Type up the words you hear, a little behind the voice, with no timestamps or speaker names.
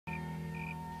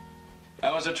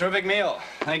That was a terrific meal.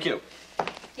 Thank you.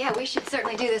 Yeah, we should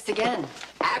certainly do this again.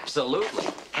 Absolutely.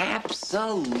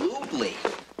 Absolutely.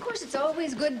 Of course, it's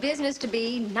always good business to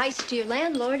be nice to your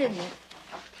landlord, isn't it?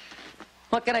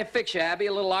 What can I fix you, Abby?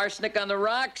 A little arsenic on the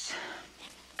rocks?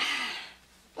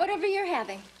 Whatever you're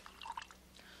having.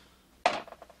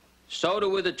 Soda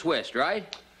with a twist,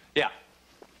 right? Yeah.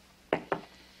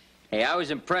 Hey, I was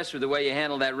impressed with the way you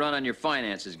handled that run on your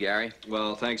finances, Gary.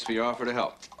 Well, thanks for your offer to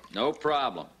help. No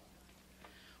problem.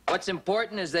 What's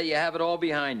important is that you have it all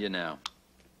behind you now.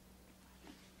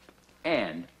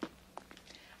 And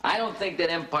I don't think that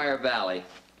Empire Valley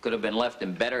could have been left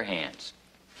in better hands.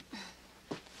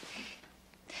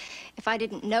 If I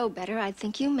didn't know better, I'd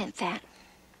think you meant that.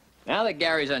 Now that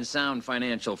Gary's on sound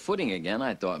financial footing again,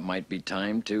 I thought it might be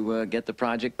time to get the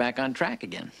project back on track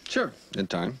again. Sure, in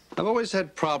time. I've always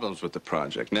had problems with the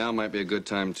project. Now might be a good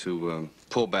time to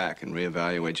pull back and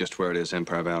reevaluate just where it is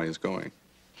Empire Valley is going.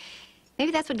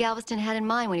 Maybe that's what Galveston had in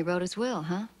mind when he wrote his will,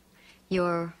 huh?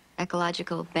 Your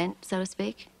ecological bent, so to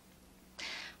speak.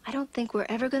 I don't think we're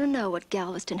ever going to know what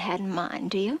Galveston had in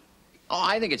mind, do you? Oh,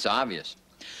 I think it's obvious.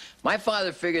 My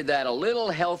father figured that a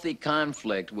little healthy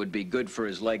conflict would be good for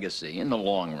his legacy in the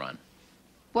long run.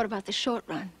 What about the short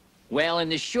run? Well, in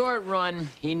the short run,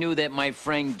 he knew that my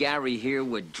friend Gary here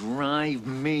would drive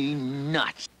me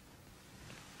nuts.